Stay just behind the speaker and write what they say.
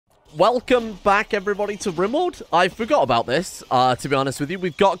welcome back, everybody, to Rimworld. I forgot about this, to be honest with you.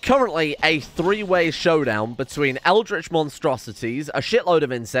 We've got currently a three-way showdown between eldritch monstrosities, a shitload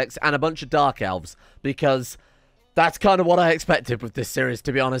of insects, and a bunch of dark elves, because that's kind of what I expected with this series,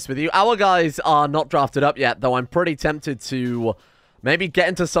 to be honest with you. Our guys are not drafted up yet, though I'm pretty tempted to maybe get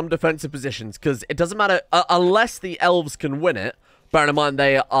into some defensive positions, because it doesn't matter, unless the elves can win it. Bearing in mind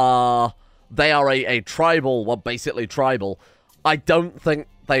they are a tribal, well, basically tribal. I don't think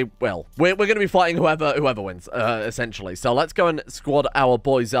they will. We're going to be fighting whoever wins, essentially. So let's go and squad our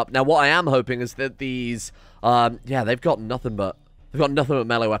boys up. Now, what I am hoping is that these, yeah, they've got nothing but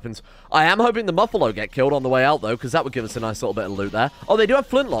melee weapons. I am hoping the Muffalo get killed on the way out, though, because that would give us a nice little bit of loot there. Oh, they do have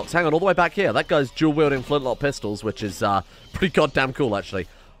flintlocks. Hang on, all the way back here. That guy's dual-wielding flintlock pistols, which is pretty goddamn cool, actually.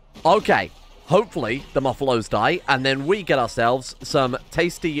 Okay, hopefully the Muffalos die, and then we get ourselves some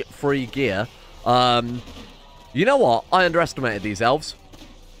tasty free gear. You know what? I underestimated these elves.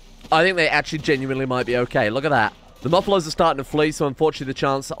 I think they actually genuinely might be okay. Look at that. The Muffalos are starting to flee, so unfortunately the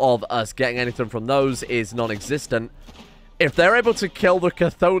chance of us getting anything from those is non-existent. If they're able to kill the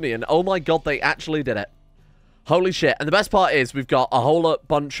Chthonian, oh my god, they actually did it. Holy shit. And the best part is we've got a whole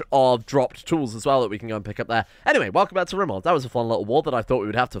bunch of dropped tools as well that we can go and pick up there. Anyway, welcome back to Rimworld. That was a fun little war that I thought we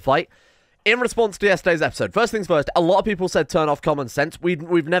would have to fight. In response to yesterday's episode, first things first, a lot of people said turn off common sense.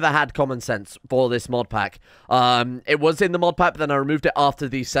 We've never had common sense for this mod pack. It was in the mod pack, but then I removed it after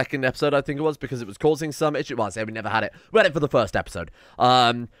the second episode, I think it was, because it was causing some issue. Well, I say we never had it. We had it for the first episode.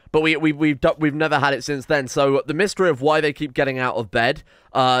 But we've never had it since then. So the mystery of why they keep getting out of bed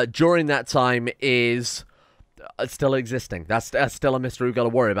during that time is still existing. That's still a mystery we've got to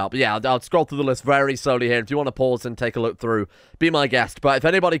worry about. But yeah, I'll scroll through the list very slowly here. If you want to pause and take a look through, be my guest. But if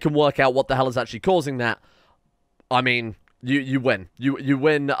anybody can work out what the hell is actually causing that, I mean, you win. You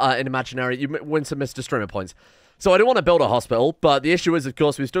win in imaginary. You win some Mr. Streamer points. So I do want to build a hospital, but the issue is, of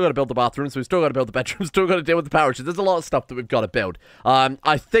course, we've still got to build the bathrooms, we've still got to build the bedrooms, still got to deal with the power issues. There's a lot of stuff that we've got to build.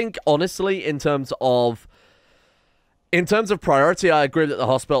 I think, honestly, in terms of priority, I agree that the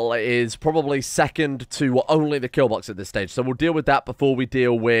hospital is probably second to only the kill box at this stage. So we'll deal with that before we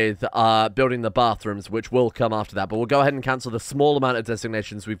deal with building the bathrooms, which will come after that. But we'll go ahead and cancel the small amount of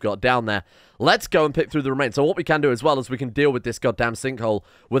designations we've got down there. Let's go and pick through the remains. So what we can do as well is we can deal with this goddamn sinkhole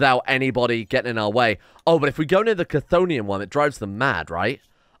without anybody getting in our way. Oh, but if we go near the Chthonian one, it drives them mad, right?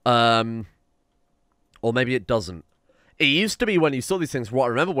 Or maybe it doesn't. It used to be when you saw these things, what I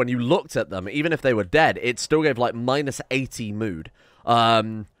remember when you looked at them, even if they were dead, it still gave like minus 80 mood.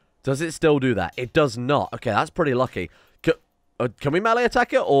 Does it still do that? It does not. Okay, that's pretty lucky. Can we melee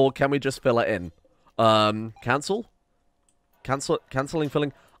attack it, or can we just fill it in? Cancel? Canceling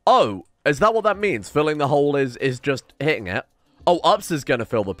filling? Oh, is that what that means? Filling the hole is just hitting it? Oh, Ups is going to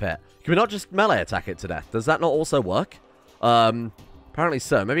fill the pit. Can we not just melee attack it to death? Does that not also work? Apparently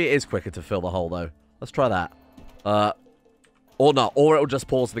so. Maybe it is quicker to fill the hole, though. Let's try that. Or not, or it'll just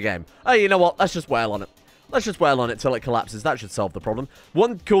pause the game. Oh, you know what? Let's just wail on it. Let's just wail on it till it collapses. That should solve the problem.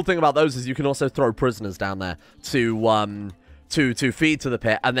 One cool thing about those is you can also throw prisoners down there to feed to the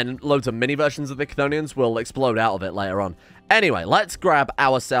pit, and then loads of mini versions of the Chthonians will explode out of it later on. Anyway, let's grab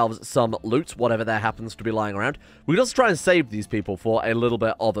ourselves some loot, whatever there happens to be lying around. We can also try and save these people for a little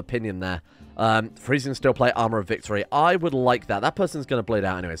bit of opinion there. Freezing steel plate, armor of victory. I would like that. That person's gonna bleed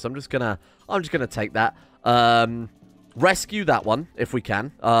out anyway, so I'm just gonna take that. Rescue that one, if we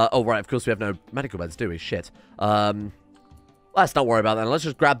can. Oh, right, of course we have no medical beds, do we? Shit. Let's not worry about that. Let's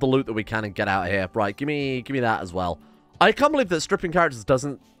just grab the loot that we can and get out of here. Right, give me that as well. I can't believe that stripping characters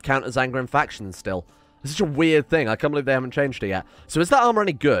doesn't count as anger and factions still. It's such a weird thing. I can't believe they haven't changed it yet. So is that armor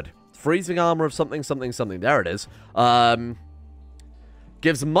any good? Freezing armor of something, something, something. There it is.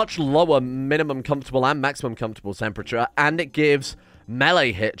 Gives much lower minimum comfortable and maximum comfortable temperature, and it gives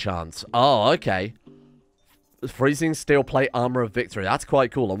melee hit chance. Oh, okay. Freezing steel plate armor of victory. That's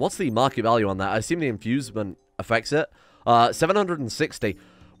quite cool. And what's the market value on that? I assume the infusement affects it. 760.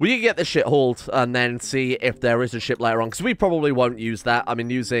 We can get this shit hauled and then see if there is a ship later on, because we probably won't use that. I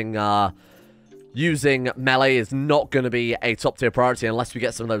mean, using melee is not going to be a top tier priority unless we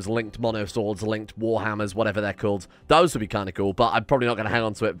get some of those linked mono swords, linked warhammers, whatever they're called. Those would be kind of cool, but I'm probably not going to hang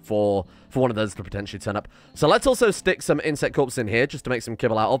on to it for one of those to potentially turn up. So let's also stick some insect corpses in here just to make some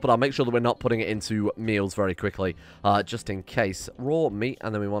kibble out of, but I'll make sure that we're not putting it into meals very quickly, just in case. Raw meat,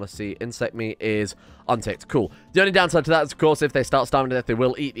 and then we want to see insect meat is unticked. Cool. The only downside to that is, of course, if they start starving to death, they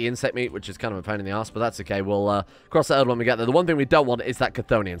will eat the insect meat, which is kind of a pain in the ass, but that's okay. We'll cross that out when we get there. The one thing we don't want is that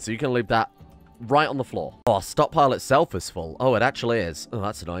Chthonian, so you can leave that right on the floor. Oh, our stockpile itself is full. Oh, it actually is. Oh,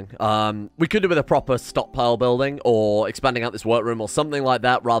 that's annoying. We could do with a proper stockpile building or expanding out this workroom or something like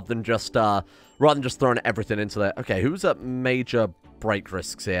that rather than just throwing everything into there. Okay, who's a major break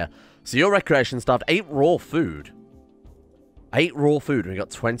risks here. So you're recreation starved. 8 raw food. 8 raw food. We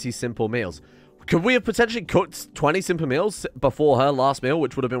got 20 simple meals. Could we have potentially cooked 20 simple meals before her last meal,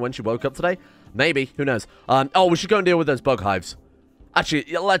 which would have been when she woke up today? Maybe. Who knows? Oh, we should go and deal with those bug hives.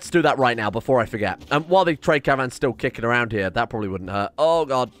 Actually, let's do that right now before I forget. While the trade caravan's still kicking around here, that probably wouldn't hurt. Oh,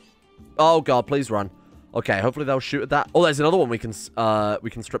 God. Oh, God, please run. Okay, hopefully they'll shoot at that. Oh, there's another one we can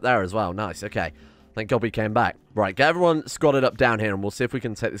strip there as well. Nice, okay. Thank God we came back. Right, get everyone squatted up down here, and we'll see if we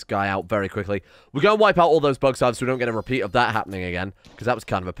can take this guy out very quickly. We're going to wipe out all those bug hives so we don't get a repeat of that happening again, because that was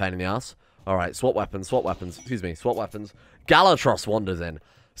kind of a pain in the ass. All right, swap weapons, swap weapons. Excuse me, swap weapons. Galatros wanders in.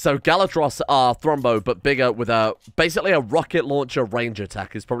 So Galatros are Thrombo, but bigger with basically a rocket launcher range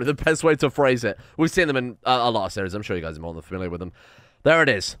attack is probably the best way to phrase it. We've seen them in a lot of series. I'm sure you guys are more than familiar with them. There it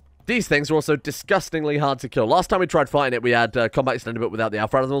is. These things are also disgustingly hard to kill. Last time we tried fighting it, we had combat extended, but without the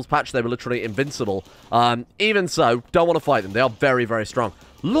Alpha Animals patch, they were literally invincible. Even so, don't want to fight them. They are very, very strong.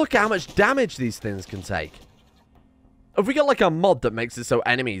 Look how much damage these things can take. Have we got like a mod that makes it so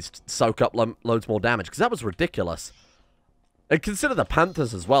enemies soak up loads more damage? Because that was ridiculous. And consider the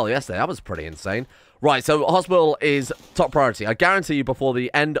Panthers as well yesterday. That was pretty insane. Right, so hospital is top priority. I guarantee you before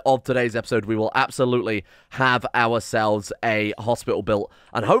the end of today's episode, we will absolutely have ourselves a hospital built.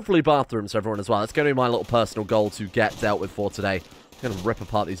 And hopefully bathrooms for everyone as well. That's going to be my little personal goal to get dealt with for today. I'm going to rip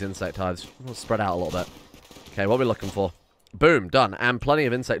apart these insect hives. We'll spread out a little bit. Okay, what are we looking for? Boom, done. And plenty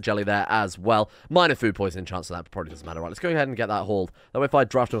of insect jelly there as well. Minor food poisoning chance of that probably doesn't matter. Right, let's go ahead and get that hauled. That way if I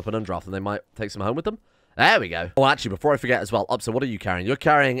draft them up and undraft them, they might take some home with them. There we go. Oh, actually, before I forget as well, Upsa, what are you carrying? You're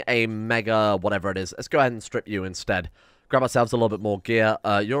carrying a mega whatever it is. Let's go ahead and strip you instead. Grab ourselves a little bit more gear.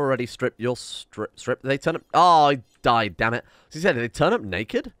 You're already stripped. You're stripped. Did they turn up? Oh, I died, damn it. So you said, did they turn up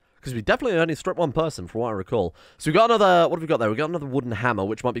naked? Because we definitely only stripped one person, from what I recall. So we got another, what have we got there? We got another wooden hammer,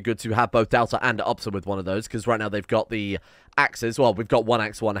 which might be good to have both Delta and Upsa with one of those, because right now they've got the axes. Well, we've got 1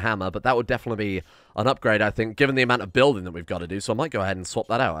 axe, 1 hammer, but that would definitely be an upgrade, I think, given the amount of building that we've got to do. So I might go ahead and swap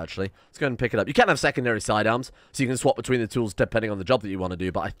that out, actually. Let's go ahead and pick it up. You can have secondary sidearms, so you can swap between the tools depending on the job that you want to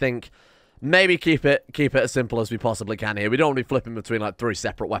do, but I think maybe keep it as simple as we possibly can here. We don't want to be flipping between like 3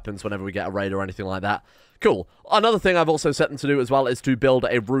 separate weapons whenever we get a raid or anything like that. Cool. Another thing I've also set them to do as well is to build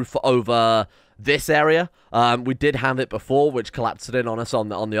a roof over this area. We did have it before, which collapsed it in on us on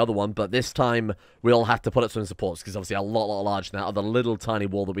the other one, but this time we'll have to put up some supports because obviously a lot larger than that other little tiny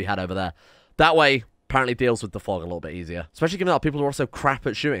wall that we had over there. That way, apparently deals with the fog a little bit easier. Especially given that people are also crap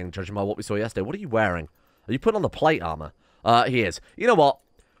at shooting, judging by what we saw yesterday. What are you wearing? Are you putting on the plate armor? He is. You know what?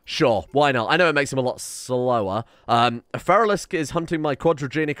 Sure, why not? I know it makes him a lot slower. A Feralisk is hunting my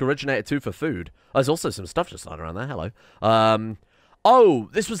quadrogenic originator too for food. There's also some stuff just lying around there. Hello. Oh,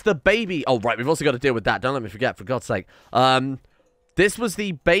 this was the baby. Oh, right, we've also got to deal with that. Don't let me forget, for God's sake. This was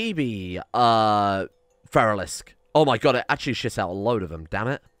the baby Feralisk. Oh my God, it actually shits out a load of them, damn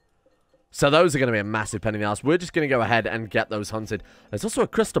it. So those are going to be a massive pain in the ass. We're just going to go ahead and get those hunted. There's also a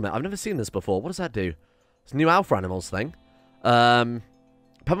crystal mate. I've never seen this before. What does that do? It's a new alpha animals thing.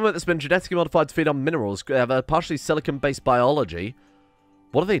 Peppermint that's been genetically modified to feed on minerals. They have a partially silicon-based biology.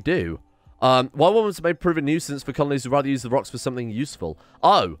 What do they do? Wild ones may prove a nuisance for colonies who rather use the rocks for something useful.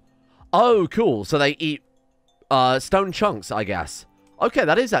 Oh. Oh, cool. So they eat stone chunks, I guess. Okay,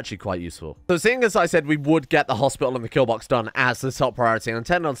 that is actually quite useful. So seeing as I said we would get the hospital and the kill box done as the top priority, and I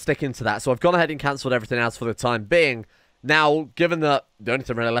intend on sticking to that, so I've gone ahead and cancelled everything else for the time being. Now, given that the only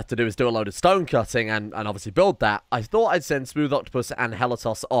thing really left to do is do a load of stone cutting and obviously build that, I thought I'd send Smooth Octopus and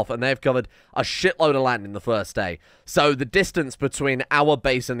Helitos off, and they've covered a shitload of land in the first day. So the distance between our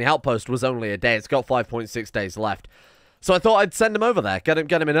base and the outpost was only a day. It's got 5.6 days left. So I thought I'd send him over there, get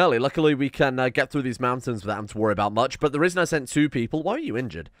him in early. Luckily, we can get through these mountains without having to worry about much. But the reason I sent 2 people... Why are you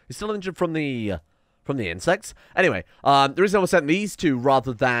injured? You're still injured from the insects? Anyway, the reason I sent these 2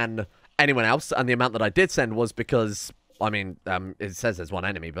 rather than anyone else, and the amount that I did send was because... I mean, it says there's 1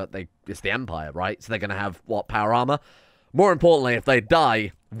 enemy, but it's the Empire, right? So they're going to have, what, power armor? More importantly, if they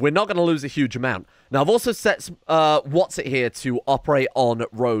die, we're not going to lose a huge amount. Now, I've also set What's-It here to operate on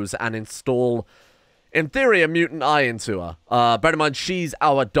Rose and install, in theory, a mutant eye into her. Bear in mind, she's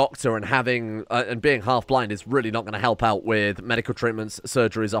our doctor, and having and being half-blind is really not going to help out with medical treatments,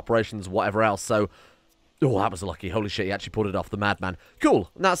 surgeries, operations, whatever else. So... Oh, that was lucky. Holy shit, he actually pulled it off, the madman.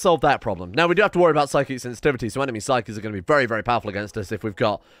 Cool, and that solved that problem. Now, we do have to worry about psychic sensitivity, so enemy psychics are going to be very, very powerful against us if we've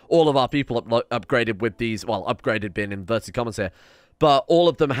got all of our people upgraded with these, well, upgraded being inverted commas here, but all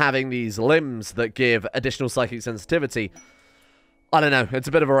of them having these limbs that give additional psychic sensitivity. I don't know, it's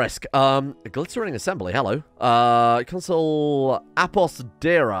a bit of a risk. A glittering assembly, hello. Consul Apos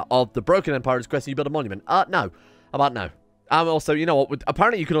Dera of the Broken Empire is requesting you build a monument. No. How about no? Also, you know what,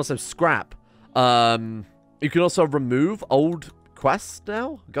 apparently you can also scrap... you can also remove old quest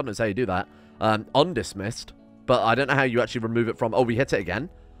now? God knows how you do that. Undismissed. But I don't know how you actually remove it from... Oh, we hit it again?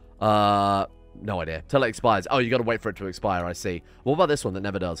 No idea. Till it expires. Oh, you got to wait for it to expire, I see. What about this one that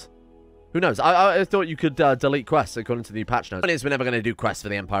never does? Who knows? I thought you could delete quests according to the new patch notes. The point is, we're never going to do quests for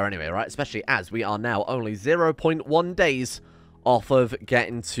the Empire anyway, right? Especially as we are now only 0.1 days off of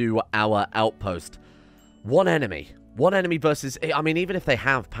getting to our outpost. One enemy. One enemy versus... I mean, even if they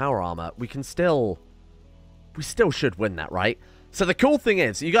have power armor, we still should win that, right? So the cool thing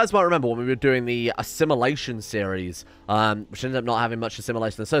is, you guys might remember when we were doing the assimilation series, which ended up not having much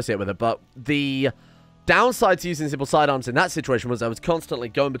assimilation associated with it, but the downside to using simple sidearms in that situation was I was constantly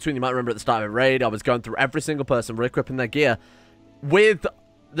going between. You might remember at the start of a raid, I was going through every single person, re-equipping their gear. With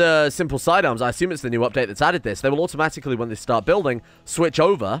the simple sidearms, I assume it's the new update that's added this, they will automatically, when they start building, switch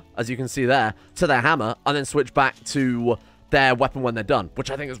over, as you can see there, to their hammer, and then switch back to their weapon when they're done,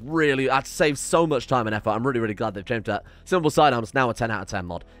 which I think is really, that saves so much time and effort. I'm really, really glad they've changed that. Simple sidearms, now a 10 out of 10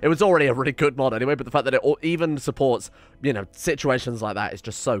 mod. It was already a really good mod anyway, but the fact that it even supports, you know, situations like that is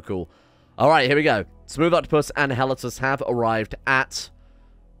just so cool. Alright, here we go. Smooth Octopus and Hellatus have arrived at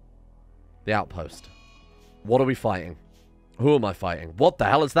the outpost. What are we fighting? Who am I fighting? What the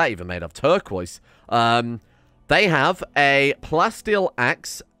hell is that even made of? Turquoise. They have a plasteel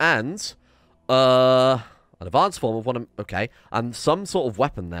axe and, an advanced form of one, okay, and some sort of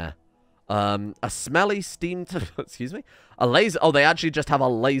weapon there. A smelly steam, excuse me, a laser, oh, they actually just have a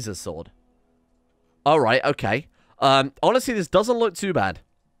laser sword. Alright, okay. Honestly, this doesn't look too bad.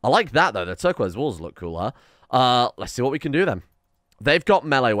 I like that, though. The turquoise walls look cooler. Let's see what we can do, then. They've got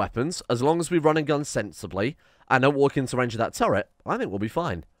melee weapons. As long as we run and gun sensibly and don't walk into range of that turret, I think we'll be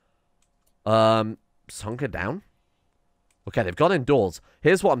fine. Hunker down. Okay, they've gone indoors.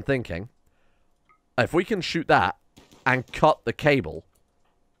 Here's what I'm thinking. If we can shoot that and cut the cable,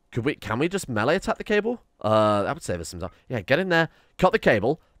 can we just melee attack the cable? That would save us some time. Yeah, get in there, cut the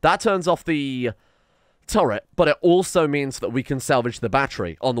cable. That turns off the turret, but it also means that we can salvage the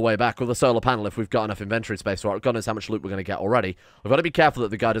battery on the way back with the solar panel if we've got enough inventory space. Right, God knows how much loot we're going to get already. We've got to be careful that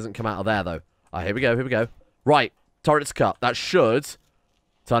the guy doesn't come out of there, though. Here we go, here we go. Right, turret's cut. That should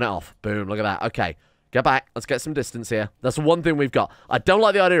turn it off. Boom, look at that. Okay. Get back. Let's get some distance here. That's one thing we've got. I don't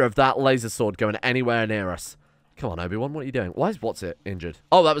like the idea of that laser sword going anywhere near us. Come on, Obi-Wan. What are you doing? Why is what's it injured?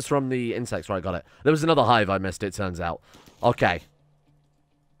 Oh, that was from the insects. Right, got it. There was another hive I missed, it turns out. Okay.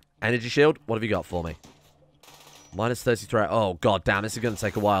 Energy shield. What have you got for me? Minus 33. Oh, god damn. This is going to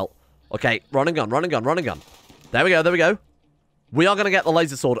take a while. Okay. Run and gun. Run and gun. Run and gun. There we go. There we go. We are going to get the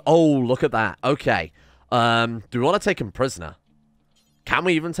laser sword. Oh, look at that. Okay. Do we want to take him prisoner? Can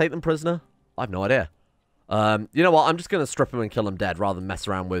we even take them prisoner? I have no idea. You know what? I'm just going to strip him and kill him dead rather than mess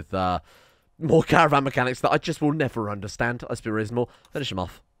around with more caravan mechanics that I just will never understand. Let's be reasonable. Finish him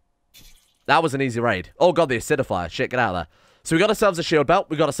off. That was an easy raid. Oh, God, the acidifier. Shit, get out of there. So we got ourselves a shield belt.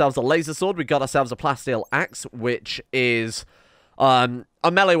 We got ourselves a laser sword. We got ourselves a plasteel axe, which is a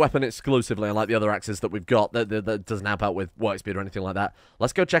melee weapon exclusively, unlike the other axes that we've got that doesn't help out with work speed or anything like that.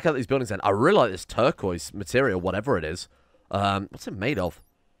 Let's go check out these buildings then. I really like this turquoise material, whatever it is. What's it made of?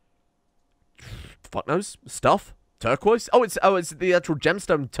 Fuck knows. Stuff? Turquoise? Oh, it's the actual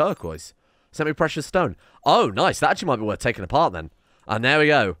gemstone turquoise. Semi-precious stone. Oh, nice. That actually might be worth taking apart then. And there we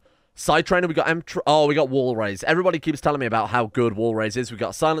go. Side trainer, we got we got wall raise. Everybody keeps telling me about how good wall raise is. We've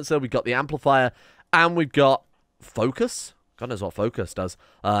got silencer, we've got the amplifier, and we've got focus. God knows what focus does.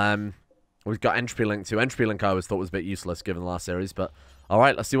 We've got entropy link too. Entropy link I always thought was a bit useless given the last series, but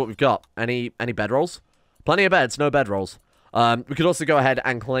alright, let's see what we've got. Any bedrolls? Plenty of beds, no bedrolls. We could also go ahead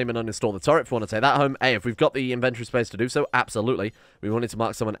and claim and uninstall the turret if we want to take that home. Hey, if we've got the inventory space to do so, absolutely. We wanted to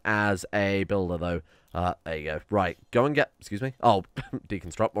mark someone as a builder, though. There you go. Right, go and get... Excuse me. Oh,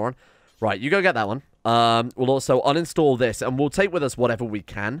 deconstruct, moron. Right, you go get that one. We'll also uninstall this, and we'll take with us whatever we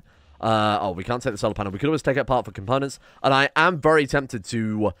can. Oh, we can't take the solar panel. We could always take it apart for components, and I am very tempted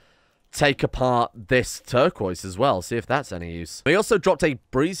to take apart this turquoise as well, see if that's any use. We also dropped a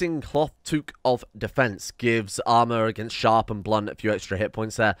breezing cloth toque of defense, gives armor against sharp and blunt, a few extra hit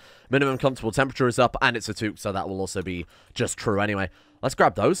points there. Minimum comfortable temperature is up, and it's a toque, so that will also be just true anyway. Let's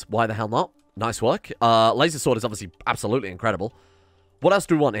grab those. Why the hell not? Nice work. Laser sword is obviously absolutely incredible. What else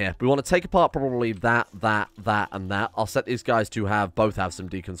do we want here? We want to take apart probably that, and that. I'll set these guys to both have some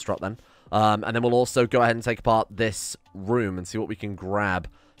deconstruct then. And then we'll also go ahead and take apart this room and see what we can grab.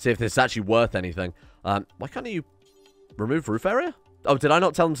 See if this is actually worth anything. Why can't you remove roof area? Oh, did I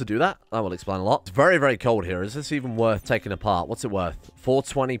not tell them to do that? That will explain a lot. It's very, very cold here. Is this even worth taking apart? What's it worth?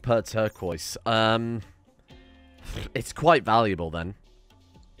 420 per turquoise. It's quite valuable then.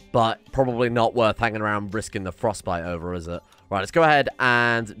 But probably not worth hanging around risking the frostbite over, is it? Right, let's go ahead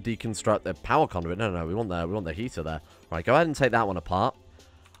and deconstruct the power conduit. No, we want the heater there. Right, go ahead and take that one apart.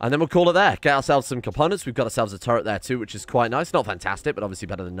 And then we'll call it there. Get ourselves some components. We've got ourselves a turret there too, which is quite nice. Not fantastic, but obviously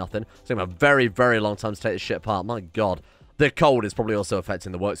better than nothing. It's taking a very, very long time to take this shit apart. My God. The cold is probably also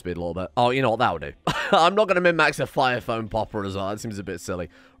affecting the work speed a little bit. Oh, you know what? That'll do. I'm not going to min-max a fire foam popper as well. That seems a bit silly.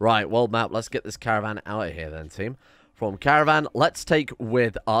 Right, world map. Let's get this caravan out of here then, team. From caravan, let's take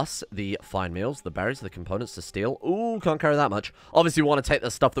with us the fine meals, the berries, the components to steal. Ooh, can't carry that much. Obviously, we want to take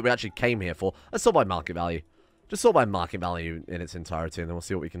the stuff that we actually came here for. Let's sort by market value. Just sort by market value in its entirety, and then we'll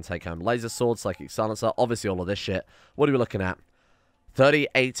see what we can take home. Laser sword, psychic silencer, obviously all of this shit. What are we looking at?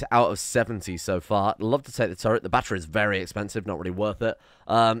 38 out of 70 so far. Love to take the turret. The battery is very expensive, not really worth it.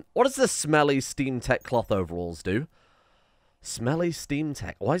 What does the smelly steam tech cloth overalls do? Smelly steam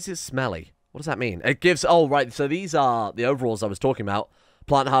tech. Why is it smelly? What does that mean? It gives... Oh, right. So these are the overalls I was talking about.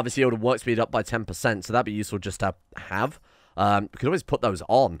 Plant harvest yield and work speed up by 10%. So that'd be useful just to have. We could always put those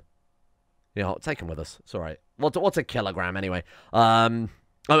on. You know, take them with us. It's all right. What's a kilogram anyway? I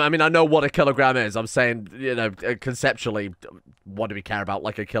mean, I know what a kilogram is. I'm saying, you know, conceptually, what do we care about?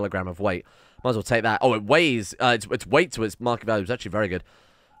 Like a kilogram of weight. Might as well take that. Oh, it weighs. Its weight to its market value is actually very good.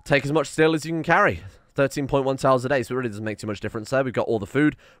 Take as much steel as you can carry. 13.1 tiles a day, so it really doesn't make too much difference there. We've got all the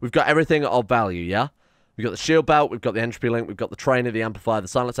food. We've got everything of value, yeah? We've got the shield belt. We've got the entropy link. We've got the trainer, the amplifier, the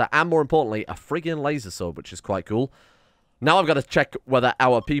silencer, and more importantly, a friggin' laser sword, which is quite cool. Now I've got to check whether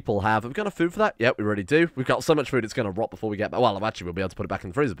our people have we got enough food for that? Yep, we already do. We've got so much food it's going to rot before we get back. Well, actually, we'll be able to put it back in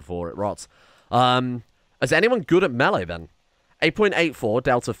the freezer before it rots. Is anyone good at melee, then? 8.84,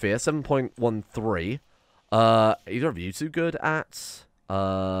 Delta Fear, 7.13. Either of you two good at...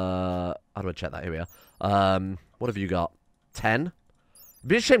 how do I check that? Here we are. What have you got? 10? It'd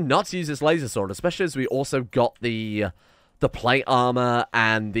be a shame not to use this laser sword, especially as we also got the plate armor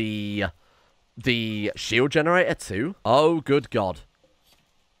and the shield generator too. Oh, good God.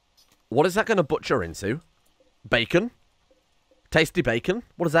 What is that going to butcher into? Bacon? Tasty bacon?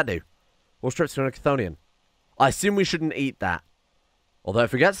 What does that do? More strips to a Chthonian. I assume we shouldn't eat that. Although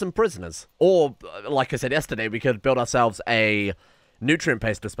if we get some prisoners, or like I said yesterday, we could build ourselves a nutrient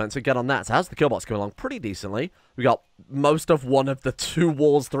paste dispenser, get on that. So how's the kill box coming along? Pretty decently. We got most of one of the 3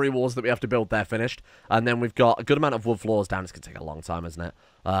 walls that we have to build there finished. And then we've got a good amount of wood floors down. It's going to take a long time, isn't it?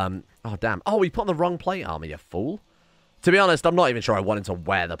 Oh, damn. Oh, we put on the wrong plate armor, you fool. To be honest, I'm not even sure I wanted to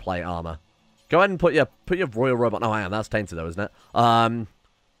wear the plate armor. Go ahead and put your royal robot... No, hang on, that's tainted though, isn't it?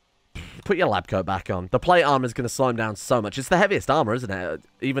 Put your lab coat back on. The plate armor is going to slow him down so much. It's the heaviest armor, isn't it?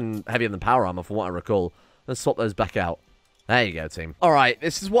 Even heavier than power armor, from what I recall. Let's swap those back out. There you go, team. Alright,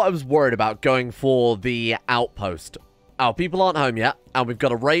 this is what I was worried about going for the outpost. Our people aren't home yet, and we've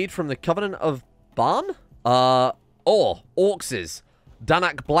got a raid from the Covenant of Barn? Orcs.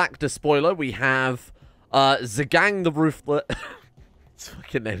 Danak Black Despoiler. We have, Zagang the Ruthless.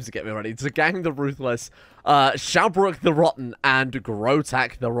 Fucking names get me ready. Zagang the Ruthless, Shalbrook the Rotten, and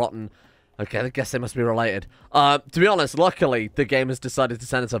Grotak the Rotten. Okay, I guess they must be related. To be honest, luckily, the game has decided to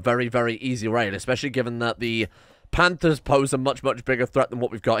send us a very, very easy raid, especially given that the Panthers pose a much, much bigger threat than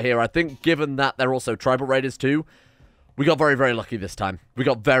what we've got here. I think given that they're also tribal raiders too, we got very, very lucky this time. We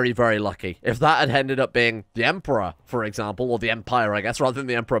got very, very lucky. If that had ended up being the Emperor, for example, or the Empire, I guess, rather than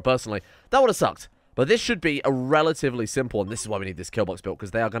the Emperor personally, that would have sucked. But this should be a relatively simple, and this is why we need this kill box built,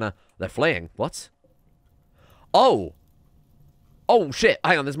 because they're fleeing. What? Oh, shit.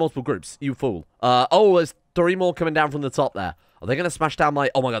 Hang on, there's multiple groups. You fool. There's 3 more coming down from the top there. Are they going to smash down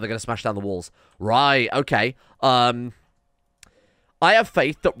oh my God, they're going to smash down the walls. Right, okay. I have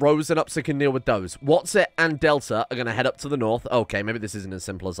faith that Rose and Upsa can deal with those. Whatsit and Delta are going to head up to the north. Okay, maybe this isn't as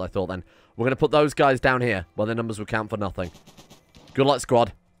simple as I thought then. We're going to put those guys down here, where their numbers will count for nothing. Good luck,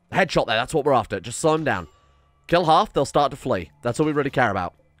 squad. Headshot there, that's what we're after. Just slow them down. Kill half, they'll start to flee. That's all we really care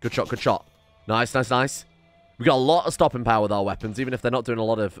about. Good shot, good shot. Nice, nice, nice. We've got a lot of stopping power with our weapons, even if they're not doing a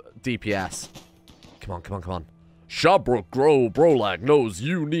lot of DPS. Come on, come on, come on. Shabrook Brolak knows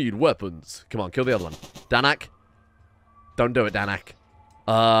you need weapons. Come on, kill the other one. Danak. Don't do it, Danak.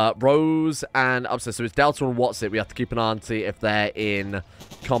 Rose and Upstairs. So it's Delta and Whatsit. We have to keep an eye on to see if they're in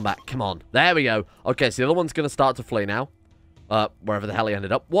combat. Come on. There we go. Okay, so the other one's going to start to flee now. Wherever the hell he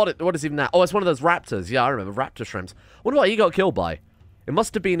ended up. What is even that? Oh, it's one of those raptors. Yeah, I remember. Raptor shrimps. Wonder what he got killed by. It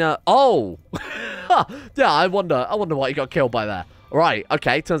must have been a... Oh! Yeah, I wonder what he got killed by there. Right,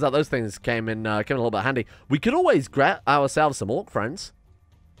 okay. Turns out those things came in a little bit handy. We could always get ourselves some orc friends.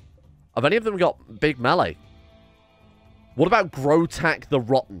 Have any of them got big melee? What about Grotak the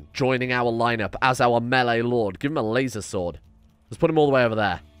Rotten joining our lineup as our melee lord? Give him a laser sword. Let's put him all the way over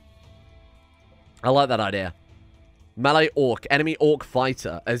there. I like that idea. Melee orc. Enemy orc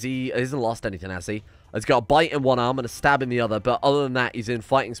fighter. He hasn't lost anything, has he? He's got a bite in one arm and a stab in the other, but other than that, he's in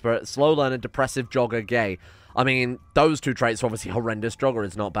fighting spirit, slow learner, depressive, jogger, gay. I mean, those two traits are obviously horrendous. Jogger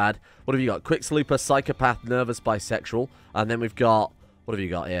is not bad. What have you got? Quick sleeper, psychopath, nervous, bisexual. And then we've got... What have you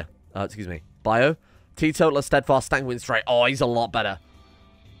got here? Excuse me. Bio. Teetotaler, steadfast, sanguine, straight. Oh, he's a lot better.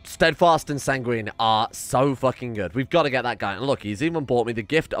 Steadfast and sanguine are so fucking good. We've got to get that guy. And look, he's even bought me the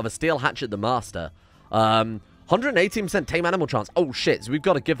gift of a steel hatchet, the master. 118% tame animal chance. Oh, shit. So we've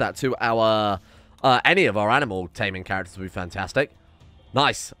got to give that to our... any of our animal taming characters would be fantastic.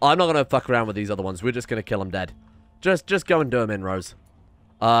 Nice. I'm not going to fuck around with these other ones. We're just going to kill them dead. Just go and do them in, Rose.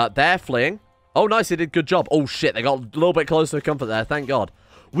 They're fleeing. Oh, nice. They did good job. Oh, shit. They got a little bit closer to comfort there. Thank God.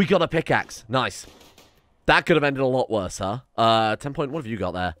 We got a pickaxe. Nice. That could have ended a lot worse, huh? 10 point. What have you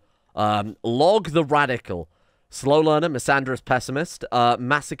got there? Log the Radical. Slow learner, misandrous pessimist,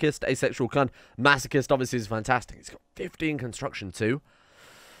 masochist, asexual cunt. Masochist obviously is fantastic. He's got 50 in construction too.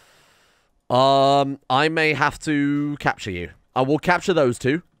 I may have to capture you. I will capture those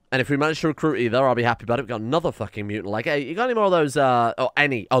two. And if we manage to recruit either, I'll be happy about it. We've got another fucking mutant. Like, hey, you got any more of those, or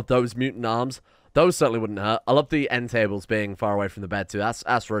any of those mutant arms? Those certainly wouldn't hurt. I love the end tables being far away from the bed too.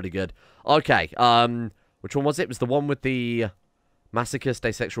 That's really good. Okay, which one was it? It was the one with the masochist,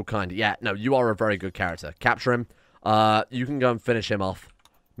 asexual kind. Yeah, no, you are a very good character. Capture him. You can go and finish him off.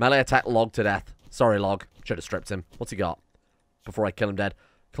 Melee attack, Log to death. Sorry, Log. Should have stripped him. What's he got? Before I kill him dead.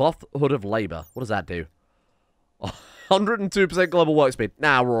 Cloth Hood of Labor. What does that do? 102% global work speed.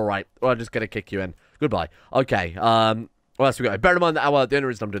 Nah, we're alright. We're just going to kick you in. Goodbye. Okay, what else we got? Bear in mind that the only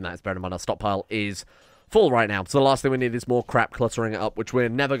reason I'm doing that is bear in mind our stockpile is full right now. So the last thing we need is more crap cluttering it up, which we're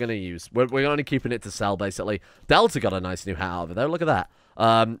never going to use. We're only keeping it to sell, basically. Delta got a nice new hat over there. Look at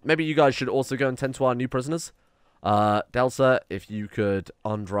that. Maybe you guys should also go and tend to our new prisoners. Delta, if you could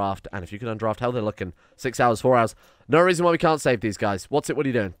undraft, and if you could undraft, how are they looking? 6 hours, 4 hours. No reason why we can't save these guys. What are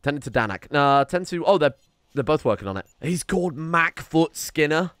you doing? Tend to Danak. Tend to... Oh, they're both working on it. He's called Macfoot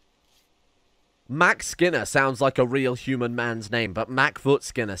Skinner. Mac Skinner sounds like a real human man's name, but Macfoot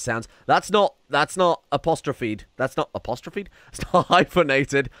Skinner sounds... That's not apostrophed. That's not apostrophed? It's not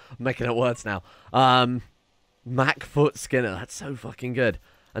hyphenated. I'm making up words now. Macfoot Skinner. That's so fucking good.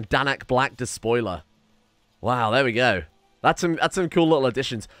 And Danak Black Despoiler. Wow, there we go. That's some cool little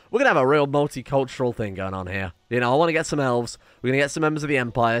additions. We're going to have a real multicultural thing going on here. You know, I want to get some elves. We're going to get some members of the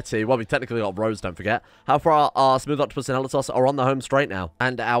Empire, too. Well, we've technically got Rose, don't forget. How far our Smooth Octopus and Helitos are on the home straight now.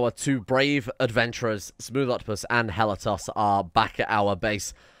 And our two brave adventurers, Smooth Octopus and Helitos, are back at our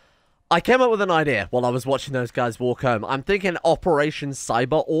base. I came up with an idea while I was watching those guys walk home. I'm thinking Operation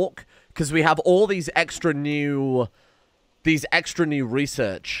Cyber-Orc, because we have all these extra new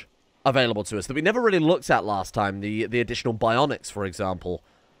research available to us that we never really looked at last time. The additional bionics, for example.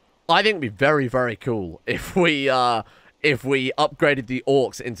 I think it'd be very, very cool if we upgraded the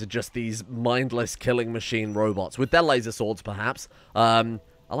orcs into just these mindless killing machine robots with their laser swords, perhaps.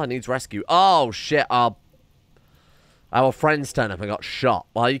 Allah needs rescue. Oh shit! Our friends turned up and got shot.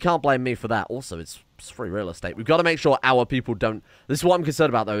 Well, you can't blame me for that. Also, it's free real estate. We've got to make sure our people don't... This is what I'm concerned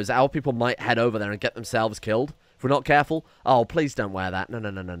about, though, is our people might head over there and get themselves killed. If we're not careful, oh, please don't wear that. No.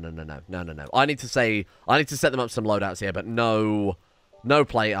 I need to set them up some loadouts here, but no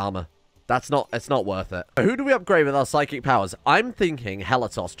plate armor. It's not worth it. Who do we upgrade with our psychic powers? I'm thinking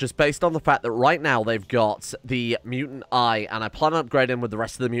Helitos, just based on the fact that right now they've got the mutant eye, and I plan on upgrading with the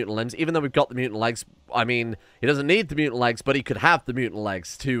rest of the mutant limbs. Even though we've got the mutant legs, I mean, he doesn't need the mutant legs, but he could have the mutant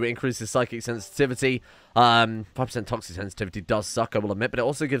legs to increase his psychic sensitivity. 5% toxic sensitivity does suck, I will admit, but it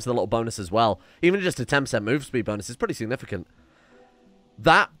also gives the little bonus as well. Even just a 10% move speed bonus is pretty significant.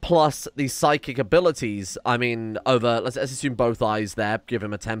 That plus the psychic abilities, I mean, over, let's assume both eyes there, give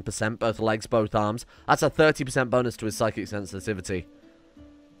him a 10%, both legs, both arms. That's a 30% bonus to his psychic sensitivity.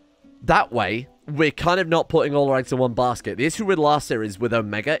 That way, we're kind of not putting all our eggs in one basket. The issue with last series with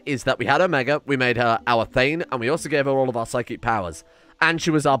Omega is that we had Omega, we made her our Thane, and we also gave her all of our psychic powers. And she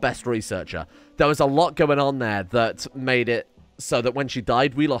was our best researcher. There was a lot going on there that made it so that when she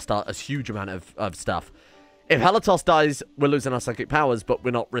died, we lost a huge amount of stuff. If Helitos dies, we're losing our psychic powers, but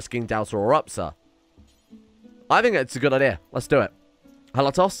we're not risking Doubter or Upsa. I think it's a good idea. Let's do it.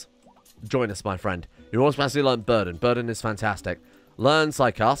 Helitos, join us, my friend. You automatically learn Burden. Burden is fantastic. Learn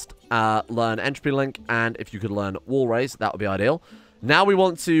Psycast, learn Entropy Link, and if you could learn Wall Raise, that would be ideal. Now we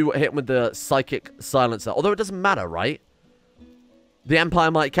want to hit him with the Psychic Silencer, although it doesn't matter, right? The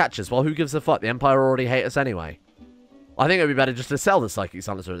Empire might catch us. Well, who gives a fuck? The Empire already hate us anyway. I think it would be better just to sell the Psychic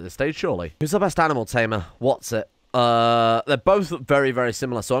Silencer at this stage, surely. Who's the best animal tamer? What's it? They're both very, very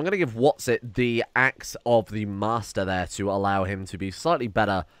similar. So I'm going to give the axe of the master there to allow him to be slightly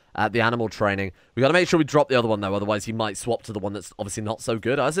better at the animal training. We got to make sure we drop the other one, though. Otherwise, he might swap to the one that's obviously not so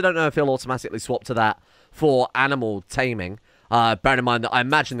good. I also don't know if he'll automatically swap to that for animal taming. Bearing in mind that I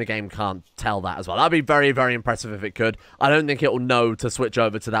imagine the game can't tell that as well. That'd be very, very impressive if it could. I don't think it will know to switch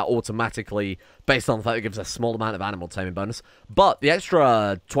over to that automatically based on the fact that it gives a small amount of animal taming bonus. But the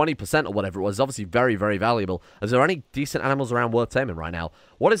extra 20% or whatever it was is obviously very, very valuable. Is there any decent animals around worth taming right now?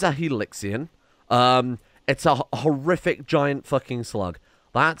 What is a Helixian? It's a horrific giant fucking slug.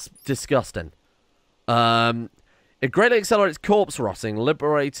 That's disgusting. It greatly accelerates corpse rotting,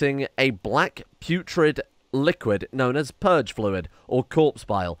 liberating a black putrid liquid known as purge fluid or corpse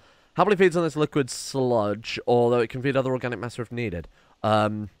bile. Happily feeds on this liquid sludge, although it can feed other organic matter if needed.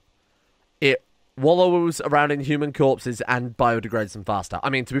 It wallows around in human corpses and biodegrades them faster. I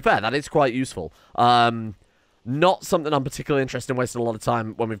mean, to be fair, that is quite useful. Not something I'm particularly interested in wasting a lot of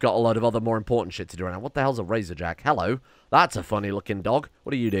time when we've got a load of other more important shit to do right now. What the hell's a razorjack? Hello. That's a funny looking dog.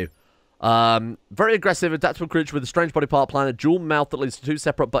 What do you do? Very aggressive, adaptable creature with a strange body part plan, a dual mouth that leads to two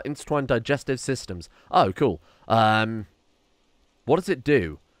separate but intertwined digestive systems. Oh, cool. What does it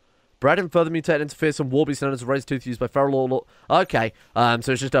do? Bred and further mutated into fearsome war beast known as a razor tooth used by feral law. Okay, so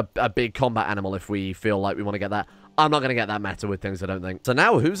it's just a big combat animal if we feel like we want to get that. I'm not going to get that meta with things, I don't think. So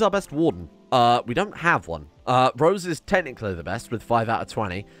now, who's our best warden? We don't have one. Rose is technically the best with 5 out of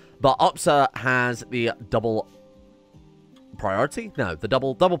 20, but Upsa has the double priority? No, the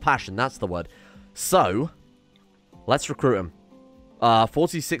double passion, that's the word. So, let's recruit him.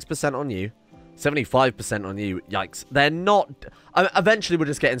 46% on you, 75% on you. Yikes. They're not... eventually, we'll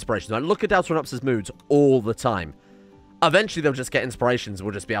just get inspirations. Like, look at Delta and Upsa's moods all the time. Eventually, they'll just get inspirations.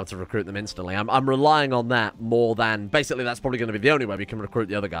 We'll just be able to recruit them instantly. I'm relying on that more than... Basically, that's probably going to be the only way we can recruit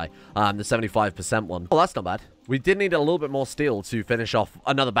the other guy. The 75% one. Oh, that's not bad. We did need a little bit more steel to finish off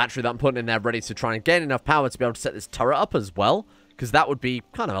another battery that I'm putting in there ready to try and gain enough power to be able to set this turret up as well. Because that would be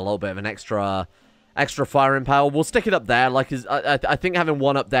kind of a little bit of an extra firing power. We'll stick it up there. Like, I think having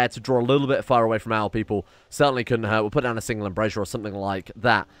one up there to draw a little bit far away from our people certainly couldn't hurt. We'll put down a single embrasure or something like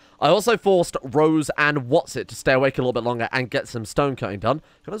that. I also forced Rose and Whatsit to stay awake a little bit longer and get some stone cutting done.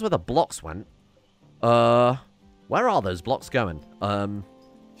 Who knows where the blocks went? Where are those blocks going?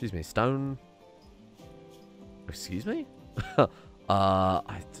 Excuse me, stone... Excuse me?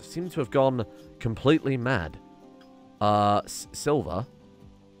 I seem to have gone completely mad. Silver?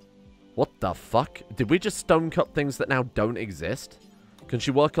 What the fuck? Did we just stone cut things that now don't exist? Can she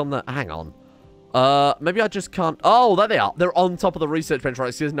work on the... Hang on. Maybe I just can't... Oh, there they are. They're on top of the research bench,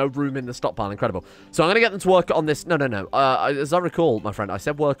 right? So there's no room in the stockpile. Incredible. So I'm going to get them to work on this... No. As I recall, my friend, I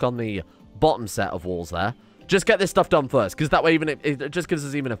said work on the bottom set of walls there. Just get this stuff done first, because that way even it just gives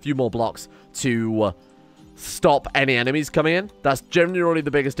us even a few more blocks to... stop any enemies coming in. That's generally the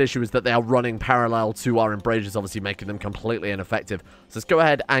biggest issue, is that they are running parallel to our embrasures, obviously making them completely ineffective. So let's go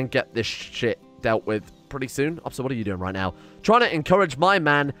ahead and get this shit dealt with pretty soon. So what are you doing right now? Trying to encourage my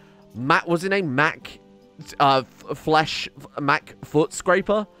man, Matt, was his name Mac, Mac Foot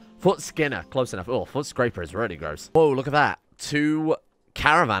Scraper? Foot Skinner, close enough. Oh, Foot Scraper is really gross. Whoa, look at that. 2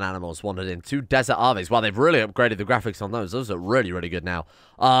 caravan animals wandered in. 2 desert Arves. Wow, they've really upgraded the graphics on those. Those are really, really good now.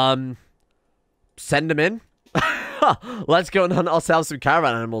 Send them in. Let's go and hunt ourselves some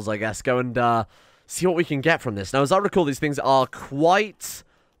caravan animals, I guess. Go and see what we can get from this. Now, as I recall, these things are quite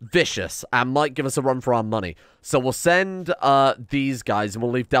vicious and might give us a run for our money. So we'll send these guys and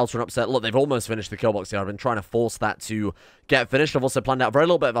we'll leave Delta and Upset. Look, they've almost finished the kill box here. I've been trying to force that to get finished. I've also planned out a very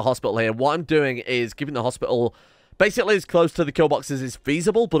little bit of a hospital here. What I'm doing is keeping the hospital basically as close to the kill boxes as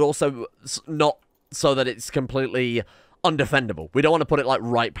feasible, but also not so that it's completely undefendable. We don't want to put it like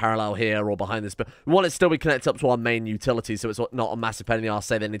right parallel here or behind this, but we want it still be connected up to our main utility, so it's not a massive pain in the arse.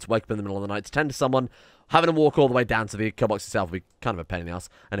 Say they need to wake up in the middle of the night to tend to someone. Having them walk all the way down to the kill box itself will be kind of a pain in the arse.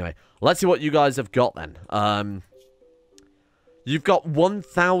 Anyway, let's see what you guys have got then. You've got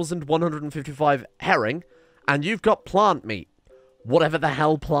 1,155 herring, and you've got plant meat. Whatever the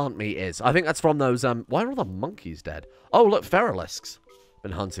hell plant meat is. I think that's from those, why are all the monkeys dead? Oh, look, Feralisks.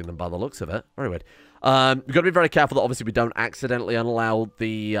 Been hunting them by the looks of it. Very weird. We've got to be very careful that obviously we don't accidentally unallow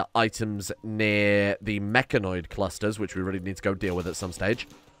the items near the mechanoid clusters, which we really need to go deal with at some stage.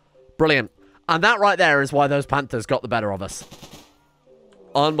 Brilliant. And that right there is why those panthers got the better of us.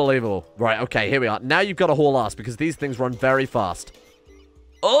 Unbelievable. Right, okay, here we are. Now you've got to haul ass because these things run very fast.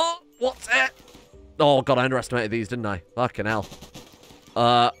 Oh, what's it? Oh, God, I underestimated these, didn't I? Fucking hell.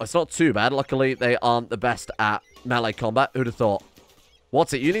 It's not too bad. Luckily, they aren't the best at melee combat. Who'd have thought?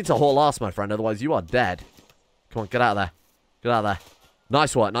 What's it? You need to haul ass, my friend. Otherwise, you are dead. Come on, get out of there. Get out of there.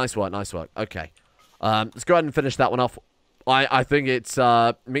 Nice work, nice work, nice work. Okay. Let's go ahead and finish that one off. I think it's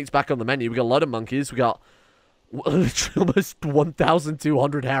meat's back on the menu. We got a lot of monkeys. We got literally almost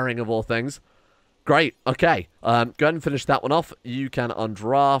 1,200 herring of all things. Great. Okay. Go ahead and finish that one off. You can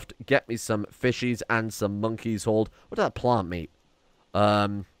undraft. Get me some fishies and some monkeys hauled. What did that plant meat?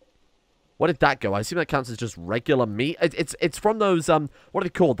 Where did that go? I assume that counts as just regular meat. It's from those what are they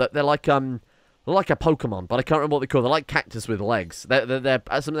called? They're like a Pokemon, but I can't remember what they're called. They're like cactus with legs. They're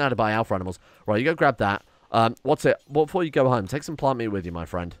something out to buy alpha animals. Right, you go grab that. What's it? Well, before you go home, take some plant meat with you, my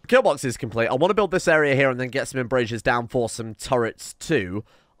friend. The kill box is complete. I want to build this area here and then get some embrasures down for some turrets too.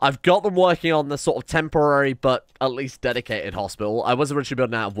 I've got them working on the sort of temporary but at least dedicated hospital. I was originally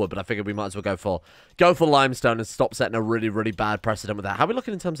building out of wood, but I figured we might as well go for limestone and stop setting a really, really bad precedent with that. How are we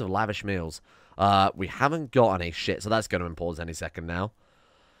looking in terms of lavish meals? We haven't got any shit, so that's going to impose any second now.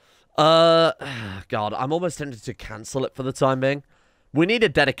 God, I'm almost tempted to cancel it for the time being. We need a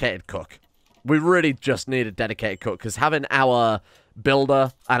dedicated cook. We really just need a dedicated cook, because having our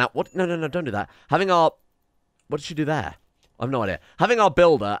builder and our... What? No, don't do that. Having our... What did she do there? I have no idea. Having our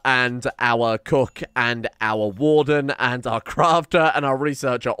builder and our cook and our warden and our crafter and our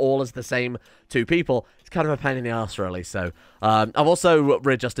researcher all as the same two people, it's kind of a pain in the ass, really. So, I've also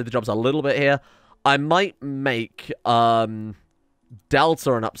readjusted the jobs a little bit here. I might make Delta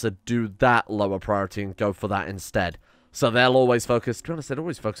and Upsa do that lower priority and go for that instead. So they'll always focus... To be honest, they'd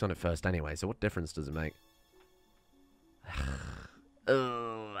always focus on it first anyway, so what difference does it make?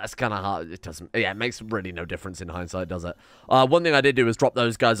 That's kind of hard. It doesn't... Yeah, it makes really no difference in hindsight, does it? One thing I did do was drop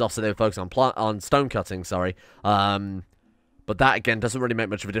those guys off so they would focus on stone cutting, sorry. But that, again, doesn't really make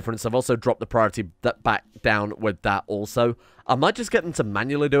much of a difference. I've also dropped the priority back down with that also. I might just get them to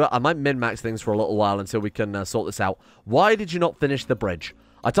manually do it. I might min-max things for a little while until we can sort this out. Why did you not finish the bridge?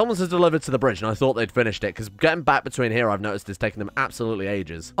 I told them to deliver to the bridge, and I thought they'd finished it, because getting back between here, I've noticed, is taking them absolutely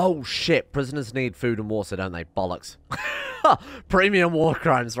ages. Oh, shit. Prisoners need food and water, don't they? Bollocks. Premium war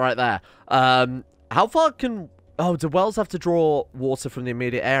crimes right there. How far can... Oh, do wells have to draw water from the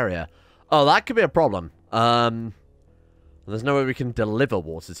immediate area? Oh, that could be a problem. There's no way we can deliver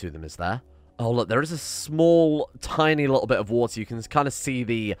water to them, is there? Oh, look, there is a small, tiny little bit of water. You can kind of see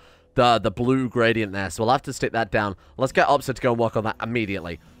the blue gradient there, so we'll have to stick that down. Let's get Upsa to go and work on that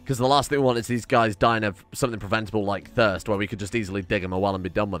immediately, because the last thing we want is these guys dying of something preventable like thirst, where we could just easily dig them a well and be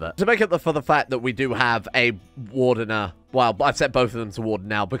done with it. To make up for the fact that we do have a wardener, well, I've set both of them to warden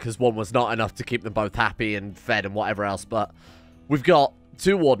now, because one was not enough to keep them both happy and fed and whatever else, but we've got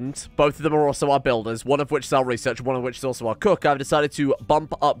two wardens. Both of them are also our builders, one of which is our researcher, one of which is also our cook. I've decided to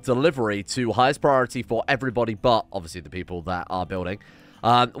bump up delivery to highest priority for everybody but, obviously, the people that are building.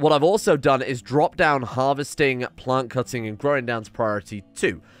 What I've also done is drop down harvesting, plant cutting, and growing down to priority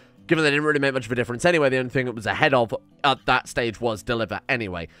 2. Given they didn't really make much of a difference anyway, the only thing that was ahead of at that stage was deliver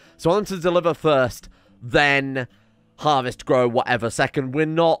anyway. So I want them to deliver first, then harvest, grow, whatever second. We're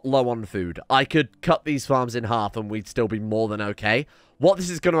not low on food. I could cut these farms in half and we'd still be more than okay. What this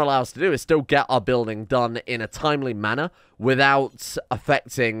is going to allow us to do is still get our building done in a timely manner without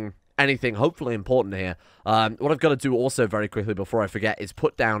affecting anything hopefully important here. What I've got to do also very quickly before I forget is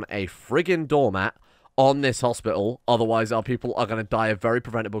put down a friggin' doormat on this hospital. Otherwise, our people are going to die of very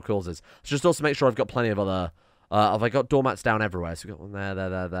preventable causes. So just also make sure I've got plenty of other... have I got doormats down everywhere? So we've got one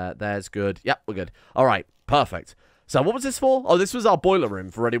there. There's good. Yep, we're good. All right, perfect. So what was this for? Oh, this was our boiler room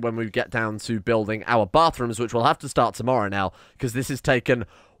for ready when we get down to building our bathrooms, which we'll have to start tomorrow now, because this has taken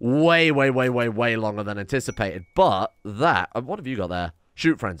way longer than anticipated. But that... what have you got there?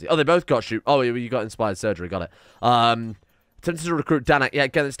 Shoot frenzy. Oh, they both got shoot. Oh, you got inspired surgery. Got it. Attempted to recruit Danak. Yeah,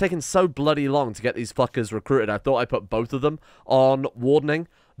 again, it's taken so bloody long to get these fuckers recruited. I thought I put both of them on wardening.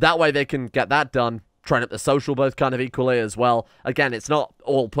 That way they can get that done. Train up the social both kind of equally as well. Again, it's not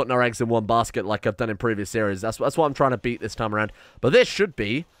all putting our eggs in one basket like I've done in previous series. That's what I'm trying to beat this time around. But this should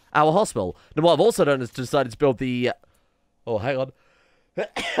be our hospital. Now, what I've also done is decided to build the... Oh, hang on.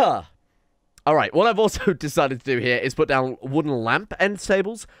 Alright, what I've also decided to do here is put down wooden lamp end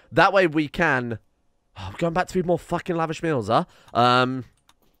tables. That way we can... Oh, going back to be more fucking lavish meals, huh?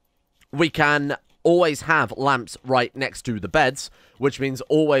 We can always have lamps right next to the beds, which means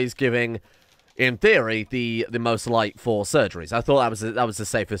always giving, in theory, the most light for surgeries. I thought that was the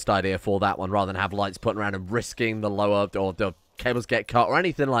safest idea for that one, rather than have lights put around and risking the lower, or the cables get cut or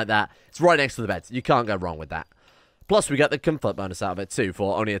anything like that. It's right next to the beds. You can't go wrong with that. Plus, we get the comfort bonus out of it, too,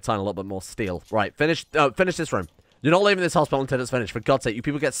 for only a tiny little bit more steel. Right, finish this room. You're not leaving this hospital until it's finished. For God's sake, you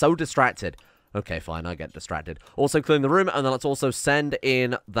people get so distracted. Okay, fine, I get distracted. Also, clean the room, and then let's also send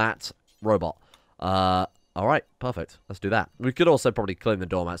in that robot. Alright, perfect. Let's do that. We could also probably clean the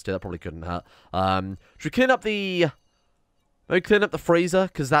doormats, too. That probably couldn't hurt. Should we clean up the... Let me clean up the freezer,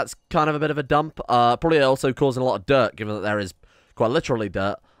 because that's kind of a bit of a dump. Probably also causing a lot of dirt, given that there is quite literally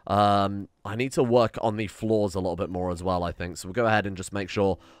dirt. I need to work on the floors a little bit more as well, I think. So we'll go ahead and just make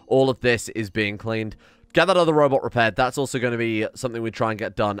sure all of this is being cleaned. Get that other robot repaired. That's also going to be something we try and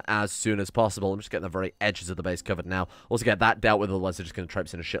get done as soon as possible. I'm just getting the very edges of the base covered now. Also get that dealt with, otherwise they're just going to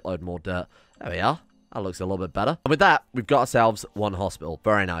traipse in a shitload more dirt. There we are. That looks a little bit better. And with that, we've got ourselves one hospital.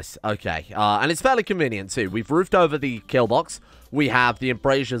 Very nice. Okay. And it's fairly convenient, too. We've roofed over the kill box. We have the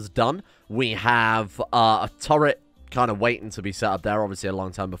embrasures done. We have a turret kind of waiting to be set up there. Obviously, a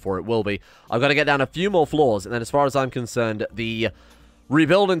long time before it will be. I've got to get down a few more floors. And then as far as I'm concerned, the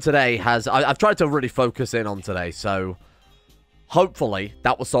rebuilding today has... I've tried to really focus in on today. So hopefully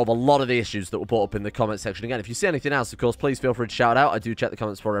that will solve a lot of the issues that were brought up in the comment section. Again, if you see anything else, of course, please feel free to shout out. I do check the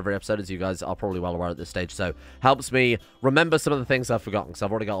comments for every episode, as you guys are probably well aware at this stage. So helps me remember some of the things I've forgotten, because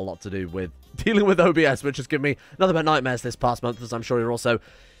I've already got a lot to do with dealing with OBS, which has given me nothing but nightmares this past month, as I'm sure you're also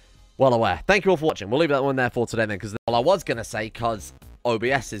well aware. Thank you all for watching. We'll leave that one there for today then, because I was going to say, because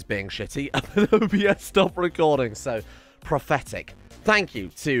OBS is being shitty, OBS stopped recording. So prophetic. Thank you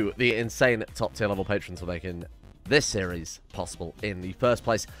to the insane top tier level patrons for making this series possible in the first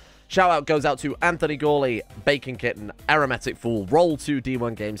place. Shout out goes out to Anthony Gawley, Bacon Kitten, Aromatic Fool, Roll2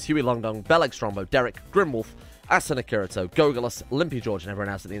 D1 Games, Huey Longdong, Bellex Strombo, Derek, Grimwolf, Asana Kirito, Gogolus, Limpy George, and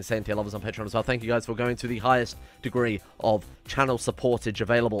everyone else at the insane tier levels on Patreon as well. Thank you guys for going to the highest degree of channel supportage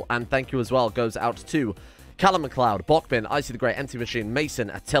available. And thank you as well goes out to Callum McLeod, Bokbin, Icy the Great, Empty Machine, Mason,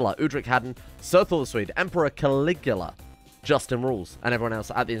 Attila, Udric Haddon, Sothal the Swede, Emperor Caligula, Justin Rules, and everyone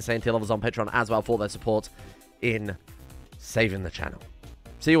else at the insane tier levels on Patreon as well for their support in saving the channel.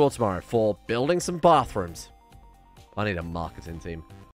 See you all tomorrow for building some bathrooms. I need a marketing team.